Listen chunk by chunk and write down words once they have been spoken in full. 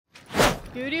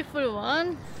Beautiful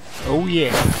one. Oh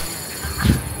yeah.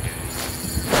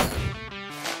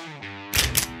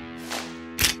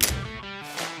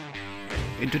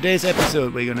 In today's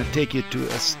episode we're gonna take you to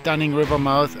a stunning river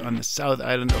mouth on the South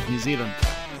Island of New Zealand.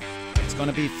 It's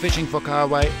gonna be fishing for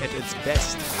kahawai at its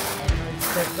best.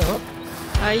 Set the hook.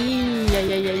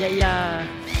 Yeah.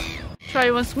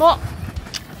 Try once more.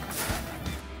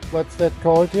 What's that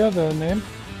called here, the name?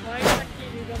 Waitaki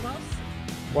Rivermouth.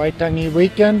 Waitaki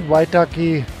weekend,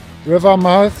 Waitaki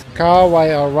Rivermouth.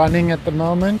 Kahawai are running at the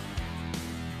moment.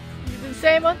 Even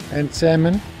salmon. And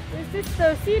salmon. Is this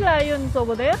the sea lions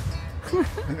over there?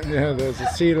 Yeah, there's a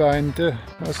sea lion too.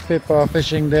 Most people are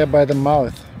fishing there by the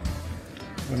mouth.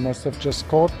 They must have just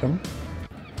caught them.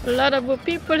 A lot of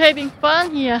people having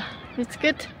fun here. It's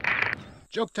good.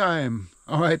 Joke time!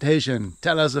 Alright Haitian,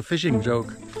 tell us a fishing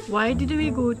joke. Why did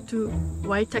we go to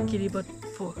Waitaki River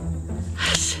for?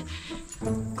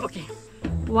 Okay.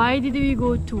 Why did we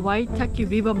go to Waitaki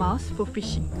Rivermouth for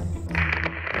fishing?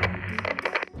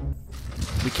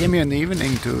 We came here in the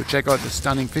evening to check out the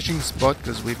stunning fishing spot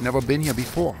because we've never been here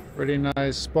before. Really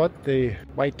nice spot, the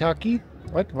Waitaki.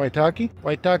 What? Waitaki?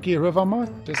 Waitaki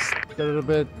Rivermouth, just a little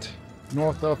bit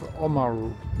north of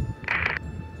Oamaru.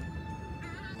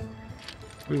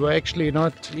 We were actually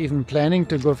not even planning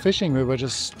to go fishing. We were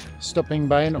just stopping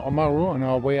by in Oamaru on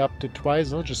our way up to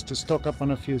Twizel just to stock up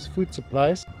on a few food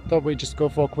supplies. Thought we'd just go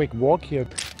for a quick walk here.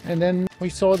 And then we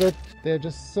saw that there are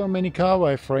just so many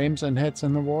kahawai frames and heads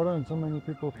in the water and so many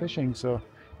people fishing. So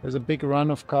there's a big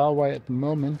run of kahawai at the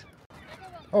moment.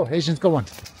 Oh, Haitians, go on.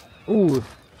 Ooh.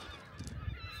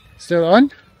 Still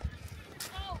on?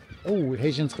 Oh,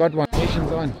 Haitians got one.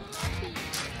 Haitians on.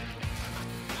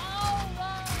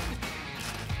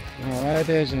 Alright,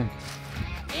 Asian.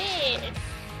 Yes.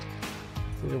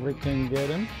 See if we can get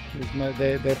them.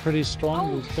 They're pretty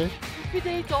strong, these fish. If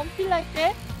they don't feel like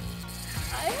that,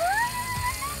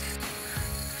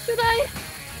 should I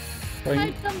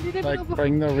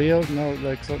Bring the reel? No,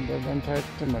 so don't tie it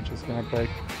too much, it's gonna break.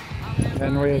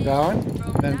 Then reel down,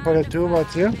 then pull it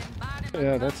towards you.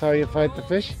 Yeah, that's how you fight the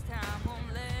fish.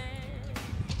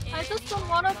 I just don't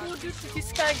want to go to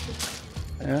this guy.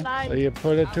 Yeah, so you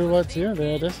pull it towards you,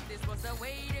 there it is.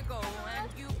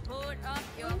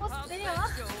 Almost there.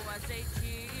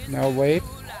 Now wait,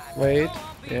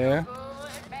 yeah.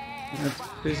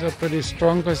 These are pretty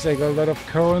strong because they got a lot of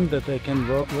current that they can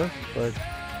work with, but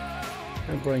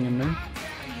I'll bring them in.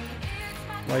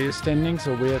 Why are you standing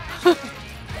so weird?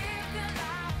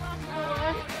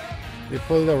 You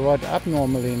pull the rod up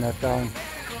normally, not down.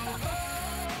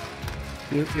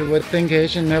 You would think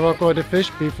Haitian never caught a fish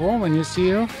before when you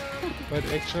see her, but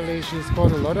actually she's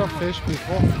caught a lot of fish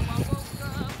before.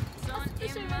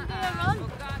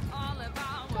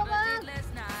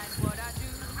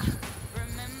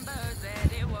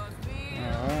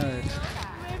 Alright.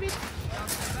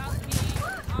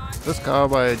 This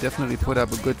kahawai definitely put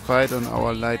up a good fight on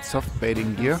our light soft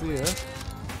baiting gear. There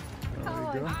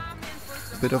we go.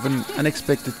 A bit of an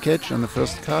unexpected catch on the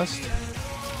first cast.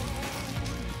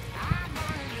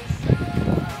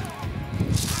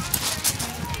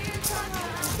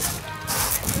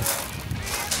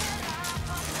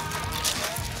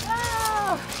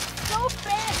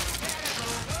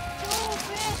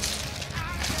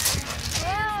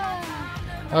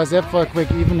 How's that for a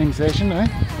quick evening session, eh?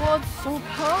 Oh, it's so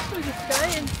powerful, this guy,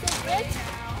 and so wet.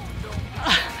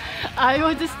 I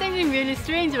was just thinking really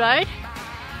strange, right?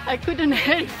 I couldn't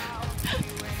help.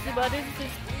 But it's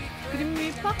just Grim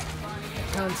Reaper.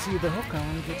 Can't see the hook, I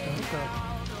want to get the hook out.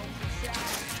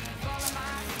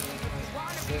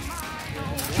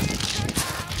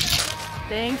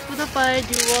 Thanks for the bite,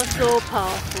 you were so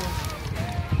powerful.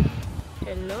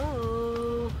 Hello.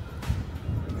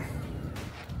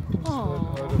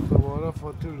 Out of the water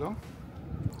for too long.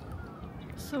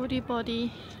 Sorry,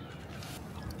 buddy.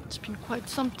 It's been quite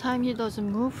some time he doesn't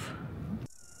move.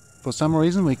 For some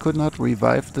reason we could not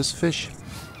revive this fish. You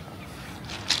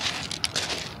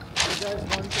guys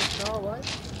want this now, right?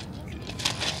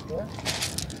 Yeah?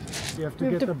 You have to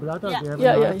get the blood out.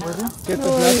 Yeah. Get the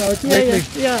blood out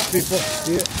quickly. Yeah. Before.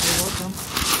 You're welcome.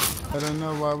 I don't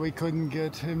know why we couldn't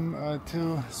get him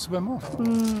to swim off.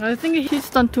 I think he's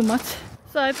done too much.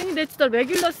 So I think that's the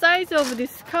regular size of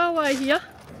this kahawai here.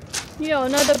 Here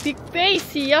another big face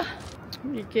here.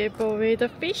 We gave away the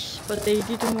fish, but they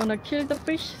didn't want to kill the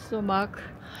fish, so Mark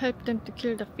helped them to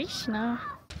kill the fish now.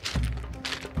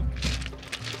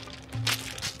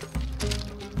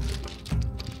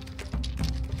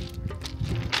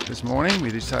 This morning we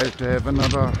decided to have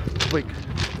another quick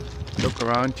look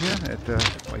around here at the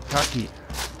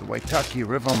Waitaki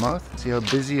Rivermouth. See how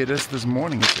busy it is this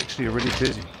morning. It's actually really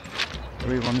busy.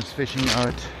 Everyone is fishing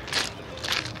out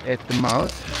at the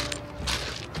mouth.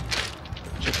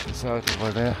 Check this out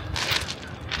over there.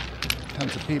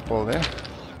 Tons of people there.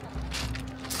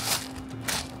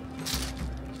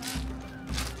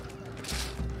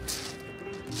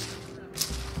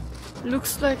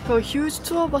 Looks like a huge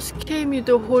tour bus came with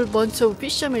a whole bunch of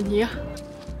fishermen here.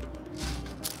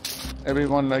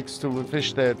 Everyone likes to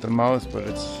fish there at the mouth, but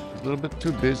it's a little bit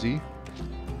too busy.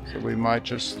 So we might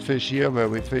just fish here where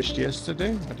we fished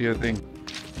yesterday. What do you think?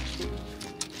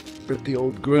 With the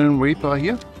old green reaper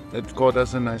here that caught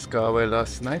us a nice kahawai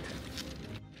last night.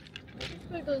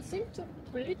 People don't seem to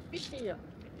bleed fish here.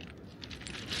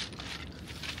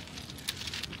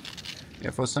 Yeah,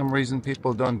 for some reason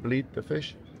people don't bleed the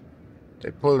fish.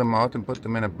 They pull them out and put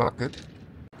them in a bucket.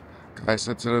 Guys,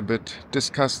 that's a little bit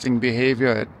disgusting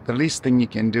behavior. The least thing you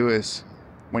can do is,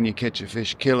 when you catch a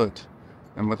fish, kill it.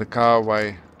 And with a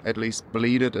kahawai, at least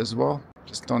bleed it as well.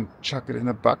 Just don't chuck it in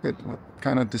a bucket. What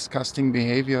kind of disgusting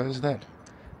behavior is that?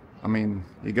 I mean,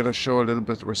 you gotta show a little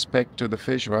bit of respect to the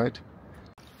fish, right?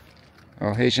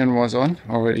 Our Haitian was on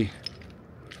already.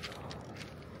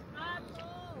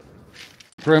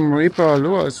 Grim Reaper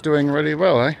lure is doing really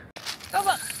well, eh?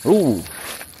 Ooh!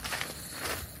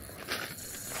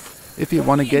 If you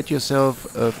want to get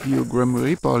yourself a few Grim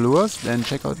Reaper lures, then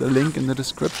check out the link in the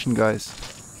description, guys.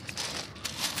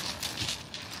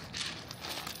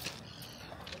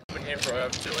 Been here for over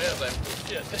 2 hours, I'm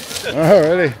shit. Oh,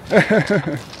 really?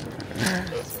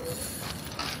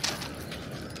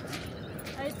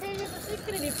 I tell you the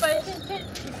secret, if I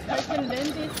can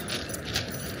land it.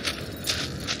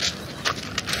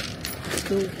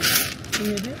 So, can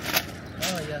you do it?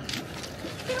 Oh, yeah.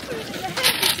 Careful with your hand,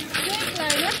 this is great,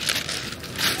 Lila.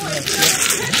 Oh,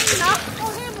 it's not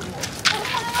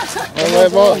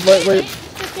Oh, wait.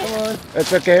 Come on.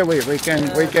 It's okay. We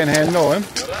can handle him.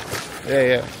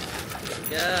 Yeah.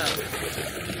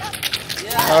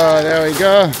 Oh, there we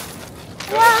go.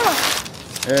 Wow!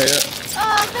 Yeah.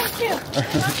 Oh, thank you.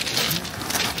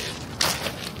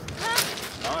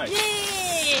 Nice.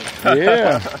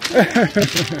 Yeah.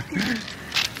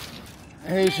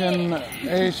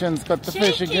 Asian's got the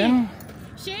fish again.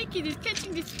 Shaky is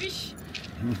catching this fish.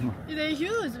 They're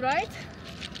huge, right?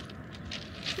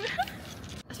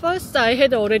 First I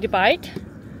had already bite.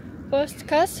 First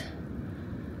cast,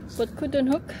 but couldn't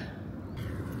hook.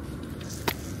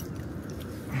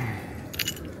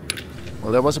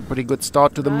 Well, that was a pretty good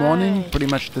start to the morning. Pretty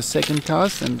much the second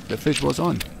cast and the fish was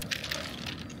on.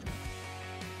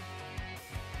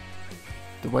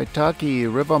 The Waitaki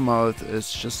Rivermouth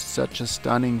is just such a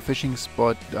stunning fishing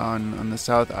spot on the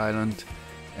South Island,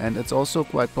 and it's also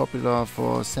quite popular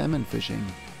for salmon fishing.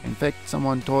 In fact,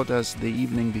 someone told us the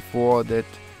evening before that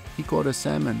he caught a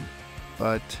salmon,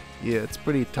 but yeah, it's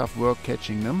pretty tough work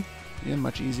catching them. Yeah,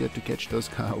 much easier to catch those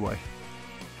kahawai.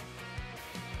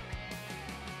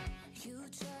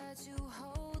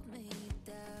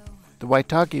 The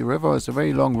Waitaki River is a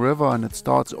very long river and it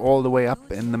starts all the way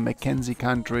up in the Mackenzie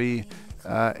country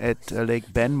at Lake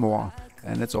Benmore,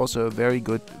 and it's also a very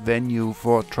good venue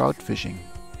for trout fishing.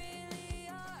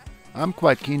 I'm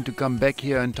quite keen to come back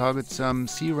here and target some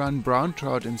sea run brown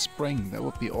trout in spring. That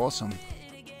would be awesome.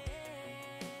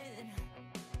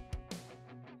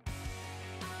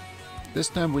 This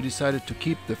time we decided to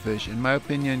keep the fish. In my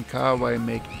opinion, kahawai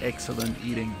make excellent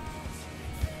eating.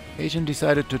 Asian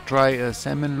decided to try a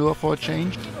salmon lure for a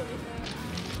change.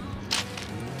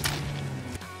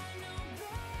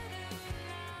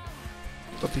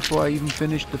 But before I even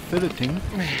finished the filleting,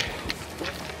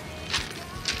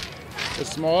 the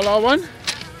smaller one.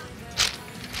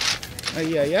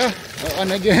 Yeah,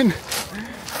 on again.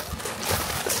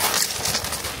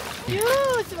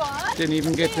 Huge one. Didn't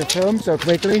even get the film so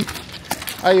quickly.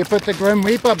 Oh, you put the Grim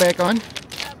Reaper back on?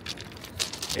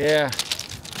 Yeah,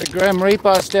 the Grim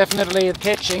Reaper is definitely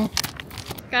catching.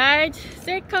 Guys,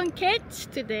 second catch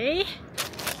today.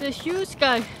 The huge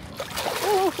guy.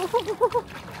 Oh.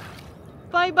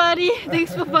 Bye, buddy.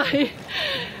 Thanks for bye.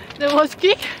 That was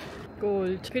quick.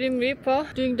 Gold. Grim Reaper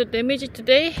doing the damage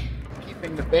today.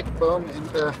 Keeping the backbone in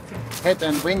the head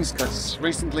and wings, because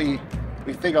recently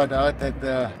we figured out that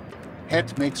the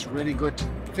head makes really good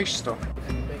fish stock.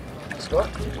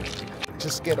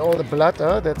 Just get all the blood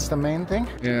out, that's the main thing.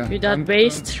 Yeah. Without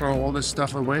waste. Don't throw all this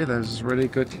stuff away, that's really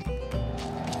good.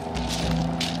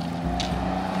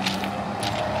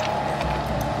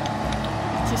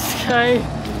 This guy,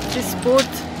 this boat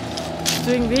is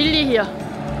doing really here.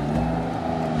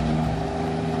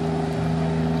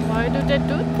 Why do they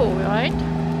do it for, right?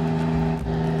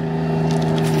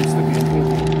 Seems to be a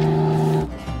movie.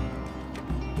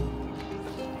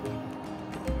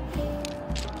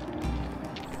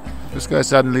 This guy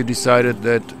suddenly decided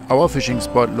that our fishing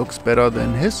spot looks better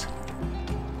than his.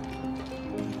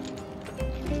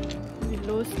 We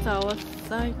lost our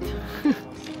sight.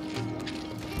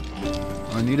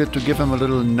 I needed to give him a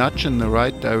little nudge in the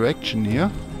right direction here.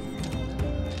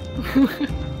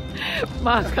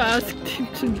 Mark asked him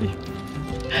to leave.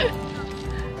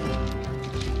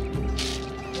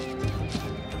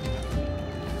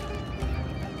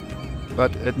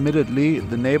 But admittedly,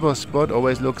 the neighbor's spot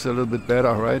always looks a little bit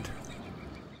better, right?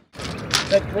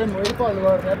 That Grim Reaper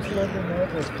was absolutely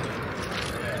nervous.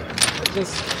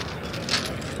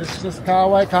 It's just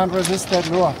Kahawai can't resist that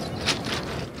lure.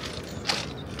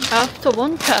 After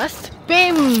one cast,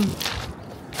 bam!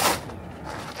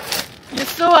 You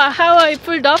saw how I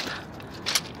pulled up?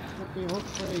 Should be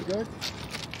hooked pretty good.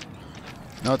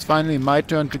 Now it's finally my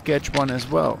turn to catch one as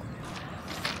well.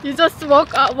 You just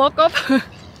walk up.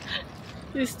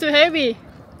 It's too heavy.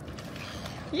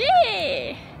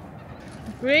 Yay!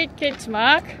 Great catch,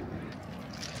 Mark.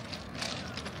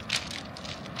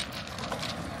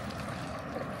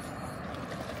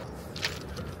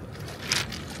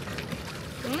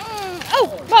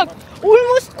 Oh, Mark!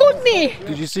 Almost caught me!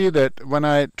 Did you see that when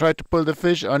I tried to pull the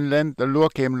fish on land, the lure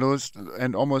came loose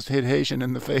and almost hit Haitian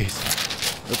in the face?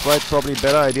 That's why it's probably a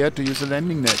better idea to use a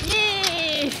landing net.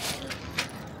 Yay!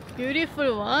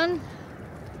 Beautiful one.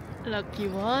 Lucky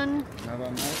one. Another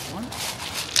nice one.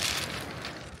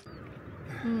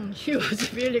 He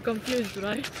was really confused,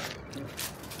 right?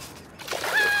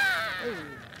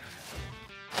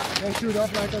 They shoot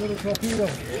up like a little torpedo.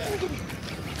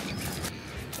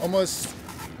 Almost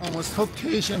hooked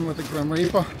Haitian with the Grim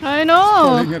Reaper. I know!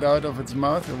 Pulling it out of its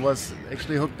mouth. It was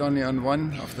actually hooked only on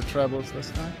one of the trebles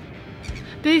this time.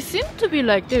 They seem to be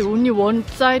like they only one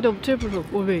side of treble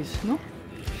hook always, no?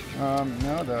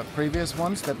 No, the previous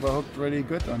ones that were hooked really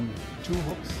good on 2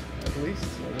 hooks at least.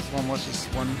 So this one was just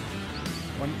one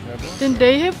treble. Then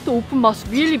they have to open mouth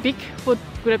really big for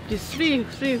grab these three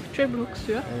treble hooks,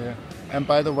 yeah? Yeah. And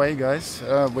by the way, guys,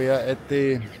 we are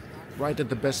right at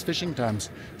the best fishing times.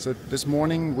 So this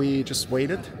morning we just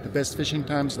waited. The best fishing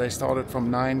times, they started from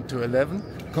 9 to 11,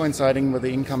 coinciding with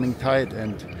the incoming tide.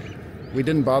 And we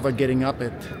didn't bother getting up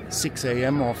at 6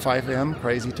 a.m. or 5 a.m.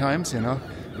 crazy times, you know.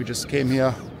 We just came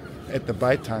here at the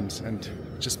bite times and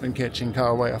just been catching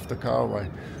Kahawai after Kahawai.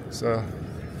 So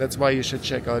that's why you should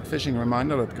check out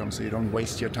fishingreminder.com so you don't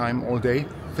waste your time all day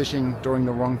fishing during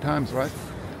the wrong times, right?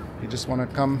 You just want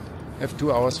to come, have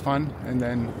 2 hours fun and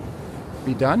then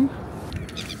be done.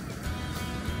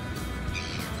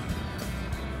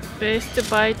 Best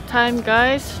bite time,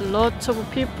 guys. Lots of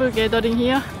people gathering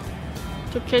here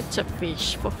to catch a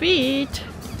fish for feed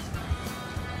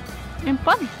and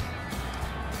fun.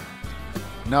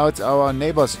 Now it's our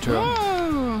neighbor's turn.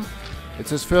 It's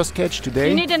his first catch today.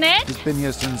 You need a net? He's been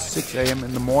here since 6 a.m.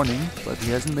 in the morning, but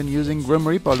he hasn't been using Grim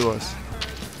Reaper lures.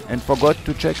 And forgot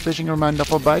to check Fishing Reminder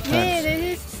for bite times. Yeah, it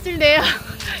is still there.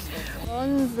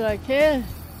 One's like hell.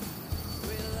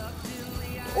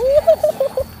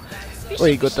 Oh,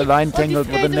 he got the line tangled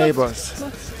with the neighbors.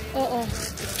 Uh-oh.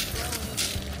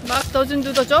 Mark doesn't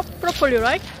do the job properly,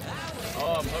 right?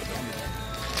 Oh, I'm hooked on it.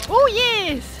 Oh,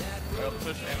 yes! Well,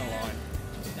 fish and a line.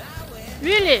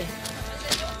 Really?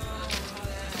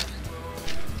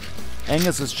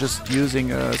 Angus is just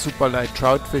using a super light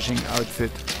trout fishing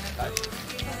outfit.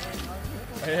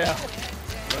 Yeah. A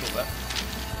little bit.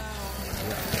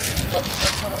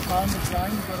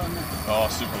 Oh,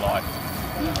 super light.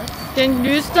 Then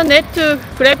use the net to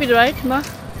grab it, right, Mark?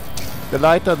 The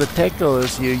lighter the tackle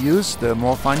is you use, the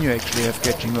more fun you actually have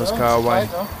catching those Kahawai.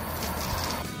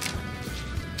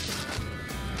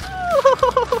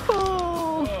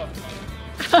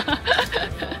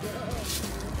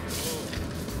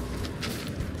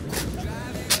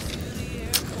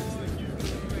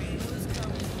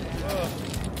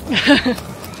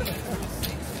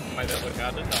 Made that look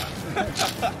hard, didn't I?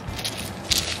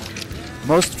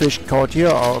 Most fish caught here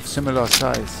are of similar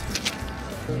size.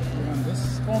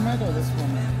 This format or this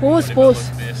format?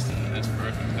 Both. Best. That's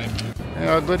perfect, thank you.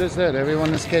 How good is that?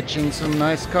 Everyone is catching some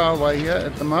nice Kahawai here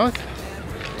at the mouth.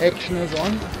 Action is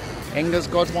on. Angus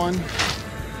got one.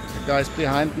 The guys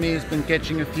behind me has been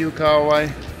catching a few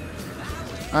Kahawai.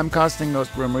 I'm casting those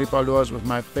Grim Reaper lures with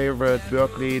my favorite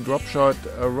Berkeley drop shot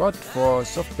rod for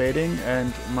soft baiting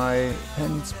and my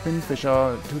Penn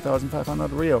Spinfisher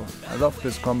 2500 reel. I love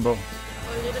this combo.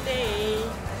 Only the day.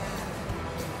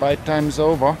 Bite time's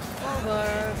over.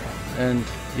 Over. And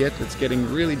yet it's getting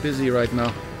really busy right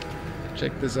now.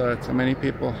 Check this out, so many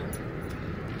people.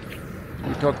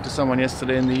 We talked to someone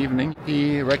yesterday in the evening.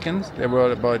 He reckons there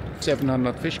were about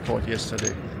 700 fish caught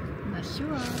yesterday. Not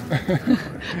sure.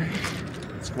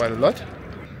 It's quite a lot.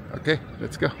 Okay,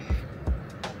 let's go.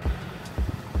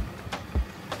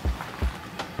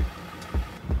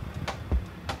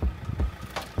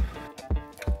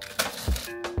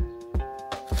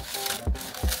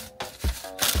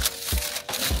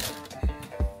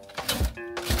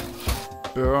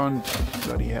 Burned,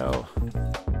 bloody hell.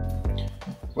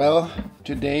 Well,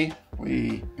 today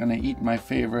we're gonna eat my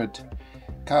favorite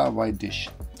Kahawai dish.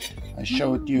 I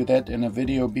showed you that in a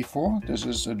video before. This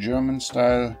is a German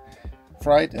style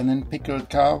fried and then pickled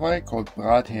Kahawai called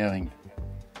Brathering.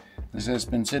 This has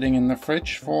been sitting in the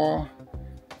fridge for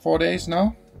 4 days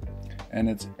now, and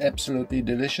it's absolutely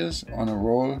delicious on a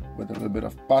roll with a little bit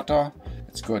of butter.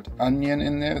 It's got onion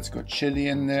in there, it's got chili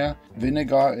in there,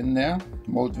 vinegar in there,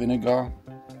 malt vinegar,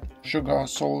 sugar,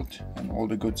 salt, and all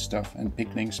the good stuff, and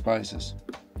pickling spices.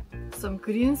 Some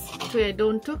greens to add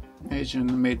on to.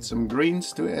 Asian made some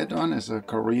greens to add on as a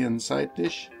Korean side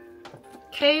dish.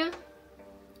 Kale,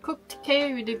 cooked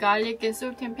kale with the garlic and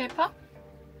salt and pepper.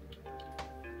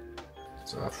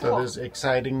 So after this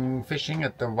exciting fishing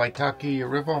at the Waitaki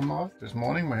Rivermouth this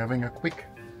morning, we're having a quick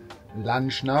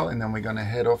lunch now, and then we're gonna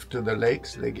head off to the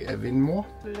lakes, Lake Evinmore.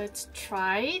 Let's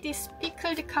try this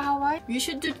pickled Kahawai. You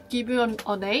should give it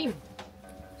a name.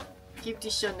 Give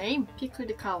this your name, pickled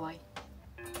Kahawai.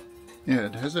 Yeah,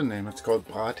 it has a name. It's called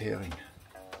Brathering.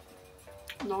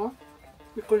 No,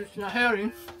 because it's not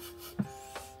herring.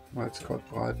 Well, it's called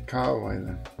Kahawai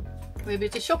then. Maybe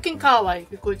it's a shocking Kahawai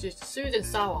because it's sweet and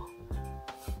sour.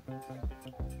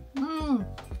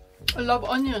 I love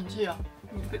onions here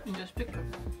in this pickle.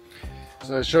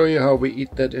 So I'll show you how we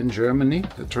eat that in Germany,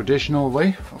 the traditional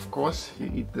way. Of course,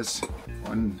 you eat this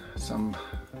on some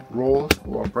roll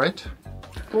or bread.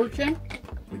 Brötchen?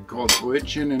 We call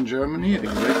Brötchen in Germany,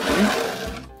 exactly.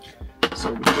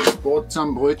 So we just bought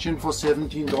some Brötchen for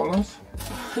 $17.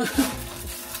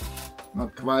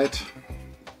 Not quite.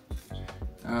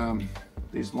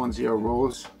 These ones here are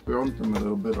rolls, burned them a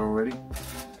little bit already.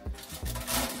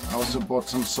 I also bought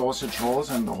some sausage rolls,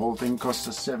 and the whole thing cost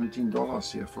us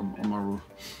 $17 here from Oamaru.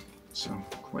 So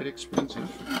quite expensive.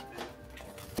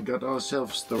 We got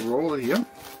ourselves the roll here,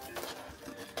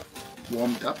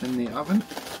 warmed up in the oven,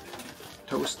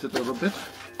 toasted a little bit,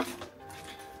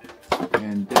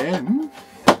 and then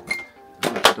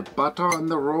put the butter on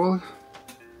the roll.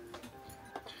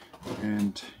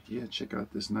 And here, check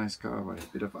out this nice Kahawai. A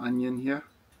bit of onion here.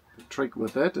 The trick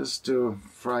with that is to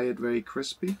fry it very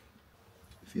crispy.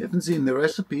 If you haven't seen the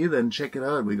recipe, then check it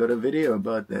out. We got a video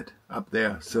about that up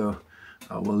there, so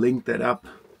I will link that up.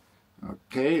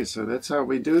 Okay, so that's how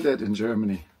we do that in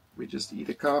Germany. We just eat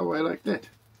a Kahawai like that.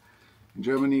 In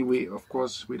Germany, of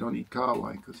course, we don't eat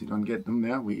Kahawai because you don't get them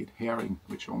there. We eat herring,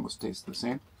 which almost tastes the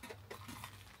same.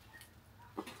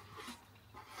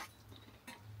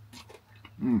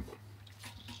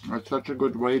 That's such a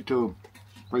good way to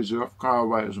preserve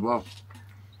Kahawai as well.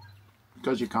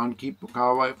 Because you can't keep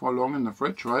Kahawai for long in the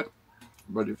fridge, right?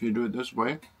 But if you do it this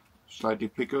way, slightly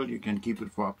pickled, you can keep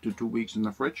it for up to 2 weeks in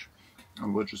the fridge,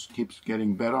 and it just keeps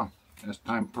getting better as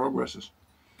time progresses.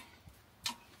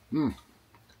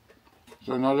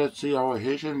 So now let's see how a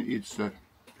Haitian eats that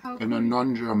in a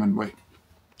non-German way.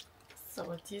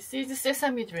 So this is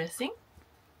sesame dressing.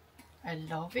 I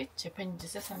love it,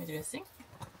 Japanese sesame dressing.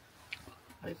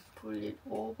 I put it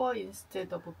over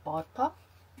instead of butter.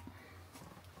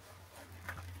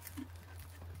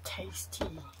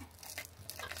 Tasty.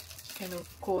 And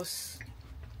of course,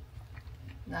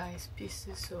 nice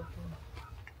pieces of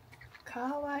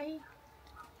Kahawai.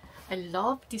 I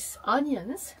love these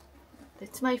onions.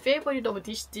 That's my favorite of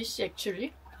this dish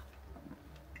actually.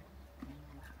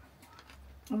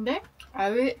 And then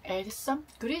I will add some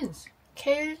greens,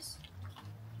 kales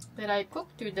that I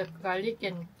cooked with the garlic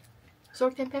and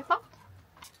salt and pepper.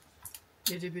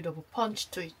 Little bit of a punch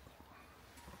to it.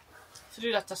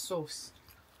 Sriracha sauce.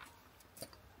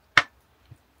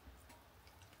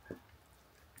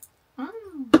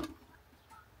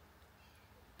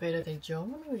 Better than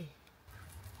German way.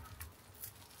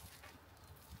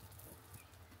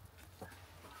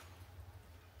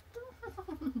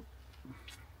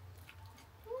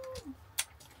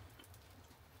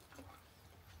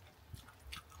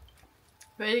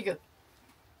 Very good.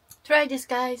 Try this,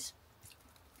 guys.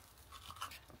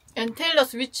 And tell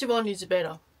us which one is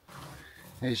better.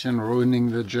 Asian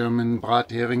ruining the German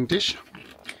Brathering dish.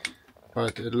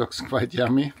 But it looks quite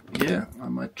yummy. Yeah, I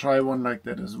might try one like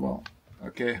that as well.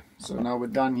 Okay, so now we're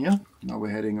done here. Now we're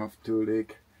heading off to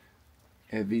Lake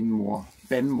Evinmore.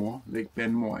 Lake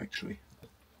Benmore actually.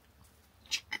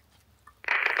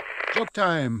 Joke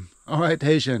time! Alright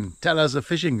Haitian, tell us a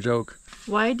fishing joke.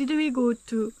 Why did we go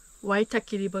to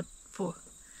Waitaki River for?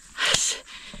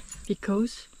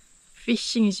 Because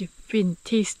Fishing is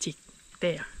fantastic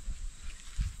there.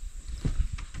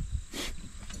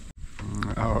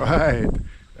 All right,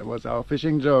 that was our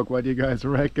fishing joke. What do you guys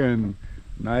reckon?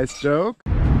 Nice joke?